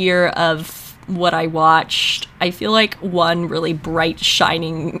this year of what I watched, I feel like one really bright,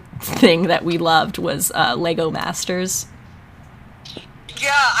 shining thing that we loved was Lego Masters.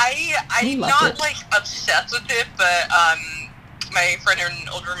 Yeah, I'm not like obsessed with it, but my friend and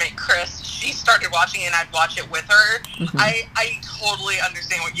old roommate Chris, she started watching it, and I'd watch it with her. Mm-hmm. I totally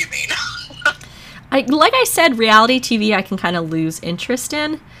understand what you mean. Like I said, reality TV I can kind of lose interest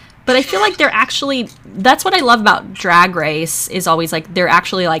in, but I feel like that's what I love about Drag Race, is always like they're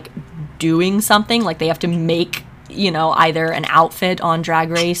actually like doing something, like they have to make, either an outfit on Drag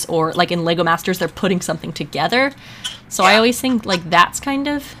Race, or like in Lego Masters they're putting something together. So I always think like that's kind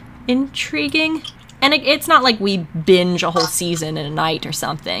of intriguing. And it's not like we binge a whole season in a night or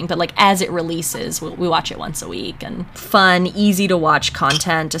something, but like as it releases, we watch it once a week. And fun, easy to watch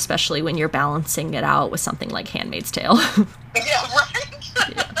content, especially when you're balancing it out with something like Handmaid's Tale. Yeah, right?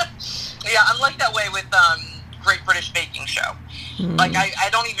 Yeah, I'm like that way with Great British Baking Show. Like, I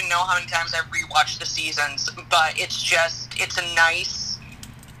don't even know how many times I've rewatched the seasons, but it's a nice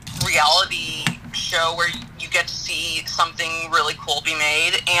reality show where you get to see something really cool be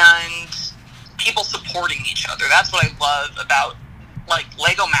made, and people supporting each other. That's what I love about, like,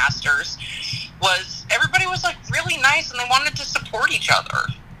 Lego Masters, was everybody was, like, really nice, and they wanted to support each other.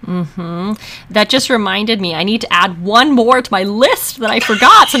 Mm-hmm. That just reminded me, I need to add one more to my list that I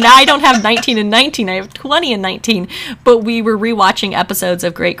forgot. So now I don't have 19 and 19, I have 20 and 19. But we were rewatching episodes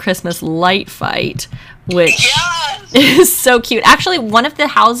of Great Christmas Light Fight, which is so cute. Actually, one of the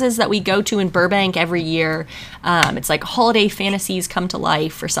houses that we go to in Burbank every year, it's like Holiday Fantasies Come to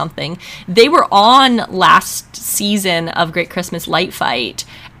Life or something. They were on last season of Great Christmas Light Fight.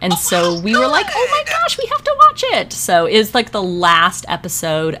 And so we were like, oh my gosh, we have to watch it. So it's like the last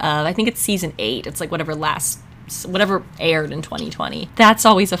episode of, I think it's season 8. It's like whatever aired in 2020. That's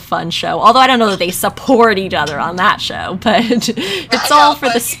always a fun show. Although I don't know that they support each other on that show, but it's all for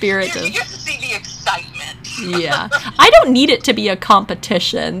the spirit of... You get to see the excitement. Yeah. I don't need it to be a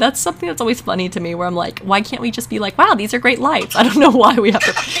competition. That's something that's always funny to me, where I'm like, why can't we just be like, wow, these are great lights? I don't know why we have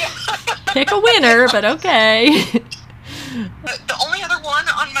to pick a winner, but okay. The only other one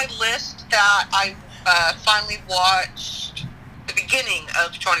on my list that I finally watched the beginning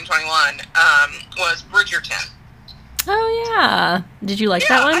of 2021 was Bridgerton. Oh, yeah. Did you like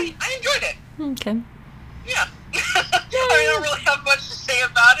that one? I enjoyed it. Okay. Yeah. I don't really have much to say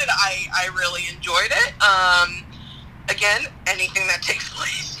about it. I really enjoyed it. Again, anything that takes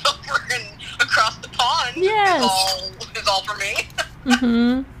place over and across the pond is all for me.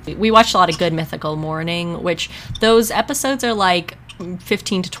 Mm-hmm. We watched a lot of Good Mythical Morning, which those episodes are like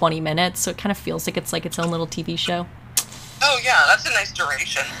 15 to 20 minutes, so it kind of feels like it's its own little TV show. Oh yeah, that's a nice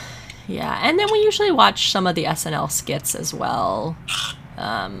duration. Yeah, and then we usually watch some of the SNL skits as well.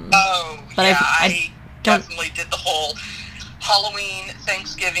 I definitely did the whole Halloween,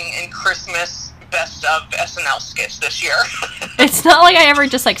 Thanksgiving, and Christmas best of SNL skits this year. It's not like I ever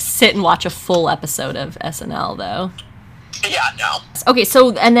just sit and watch a full episode of SNL though. Yeah, no. Okay,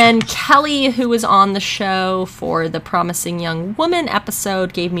 so, and then Kelly, who was on the show for the Promising Young Woman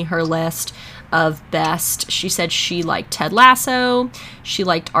episode, gave me her list of best. She said she liked Ted Lasso, she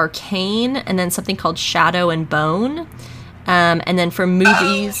liked Arcane, and then something called Shadow and Bone. And then for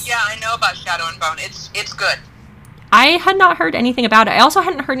movies... Oh, yeah, I know about Shadow and Bone. It's good. I had not heard anything about it. I also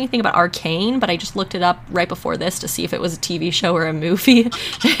hadn't heard anything about Arcane, but I just looked it up right before this to see if it was a TV show or a movie.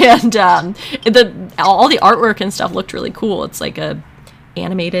 And all the artwork and stuff looked really cool. It's like a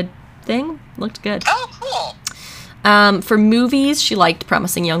animated thing. Looked good. Oh, cool. For movies, she liked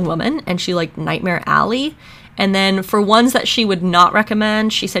Promising Young Woman, and she liked Nightmare Alley. And then for ones that she would not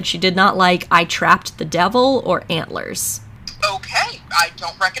recommend, she said she did not like I Trapped the Devil or Antlers. Okay, I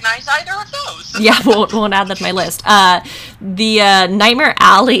don't recognize either of those. Yeah, won't add that to my list. The Nightmare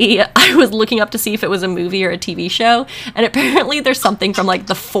Alley, I was looking up to see if it was a movie or a TV show, and apparently there's something from like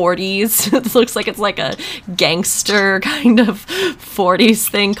the 40s. It looks like it's like a gangster kind of 40s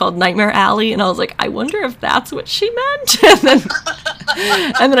thing called Nightmare Alley, and I was like, I wonder if that's what she meant.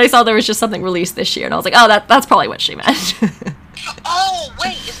 And then I saw there was just something released this year, and I was like, oh, that's probably what she meant. Oh,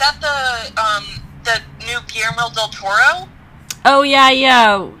 wait, is that the new Guillermo del Toro? Oh,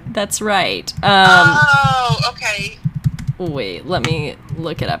 yeah, that's right. Okay. Wait, let me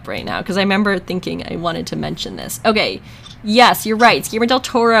look it up right now, because I remember thinking I wanted to mention this. Okay, yes, you're right. It's Guillermo del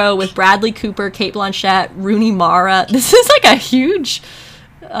Toro with Bradley Cooper, Cate Blanchett, Rooney Mara. This is like a huge,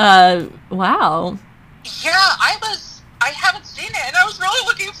 wow. Yeah, I haven't seen it, and I was really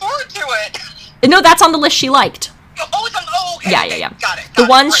looking forward to it. No, that's on the list she liked. Okay. Yeah. Got it. The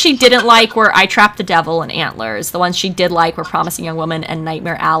ones she didn't like were I Trapped the Devil and Antlers. The ones she did like were Promising Young Woman and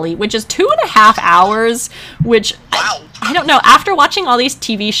Nightmare Alley, which is 2.5 hours, which, wow. I don't know, after watching all these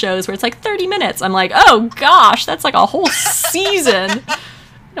TV shows where it's like 30 minutes, I'm like, oh gosh, that's like a whole season. I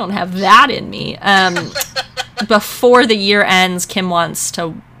don't have that in me. Before the year ends, Kim wants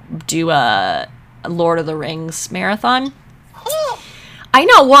to do a Lord of the Rings marathon. I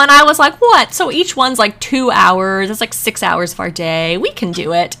know, one, I was like, what? So each one's like 2 hours. It's like 6 hours of our day. We can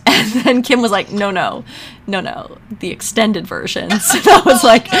do it. And then Kim was like, no, the extended versions. And I was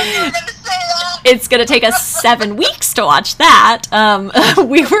like, it's going to take us 7 weeks to watch that.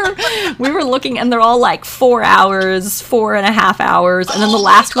 We were looking, and they're all like 4 hours, 4.5 hours. And then the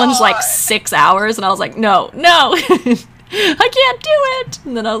last one's like 6 hours. And I was like, no. I can't do it.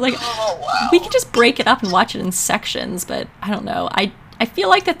 And then I was like, we could just break it up and watch it in sections. But I don't know. I feel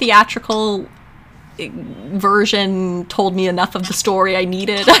like the theatrical version told me enough of the story I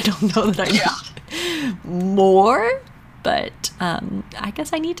needed. I don't know that I need more, but I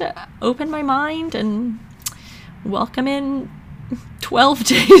guess I need to open my mind and welcome in 12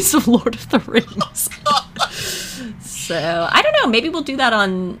 days of Lord of the Rings. So, I don't know. Maybe we'll do that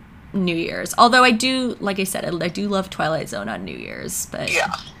on New Year's. Although I do, like I said, I do love Twilight Zone on New Year's. But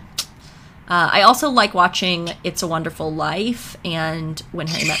yeah. I also like watching It's a Wonderful Life and When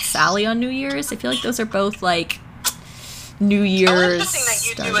Harry Met Sally on New Year's. I feel like those are both like New Year's. Interesting that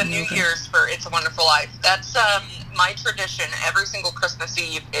you do a New Year's for It's a Wonderful Life. That's my tradition. Every single Christmas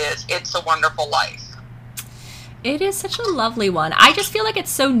Eve is It's a Wonderful Life. It is such a lovely one. I just feel like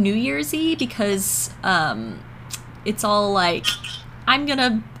it's so New Year's-y because it's all like, I'm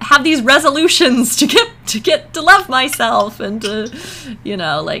gonna have these resolutions to get to love myself and to, you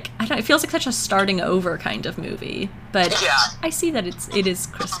know, like, I don't know, it feels like such a starting over kind of movie. But yeah. I see that it is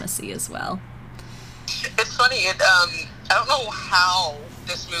Christmassy as well. It's funny. I don't know how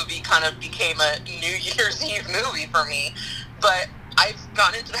this movie kind of became a New Year's Eve movie for me, but I've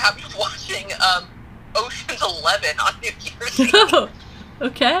gotten into the habit of watching Ocean's 11 on New Year's Eve. Oh,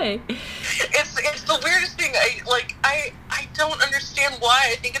 okay. It's the weirdest thing. I don't understand why.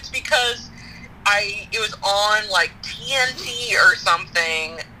 I think it's because it was on like TNT or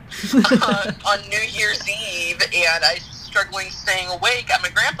something on New Year's Eve, and I was struggling staying awake at my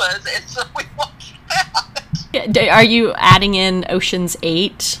grandpa's, and so we watched that. Are you adding in Ocean's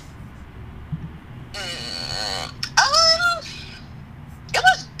 8? It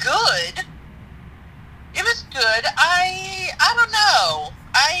was good. It was good. I don't know.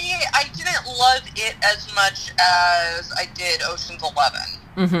 I didn't love it as much as I did Ocean's 11.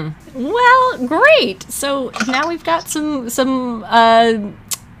 Mm-hmm. Well, great. So now we've got some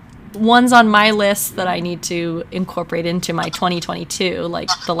ones on my list that I need to incorporate into my 2022, like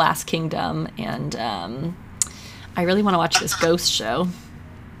The Last Kingdom, and I really want to watch this Ghost show.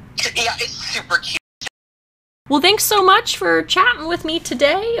 Yeah, it's super cute. Well, thanks so much for chatting with me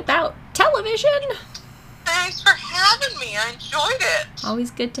today about television. Thanks for having me. I enjoyed it.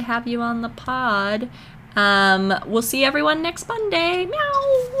 Always good to have you on the pod. We'll see everyone next Monday.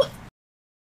 Meow.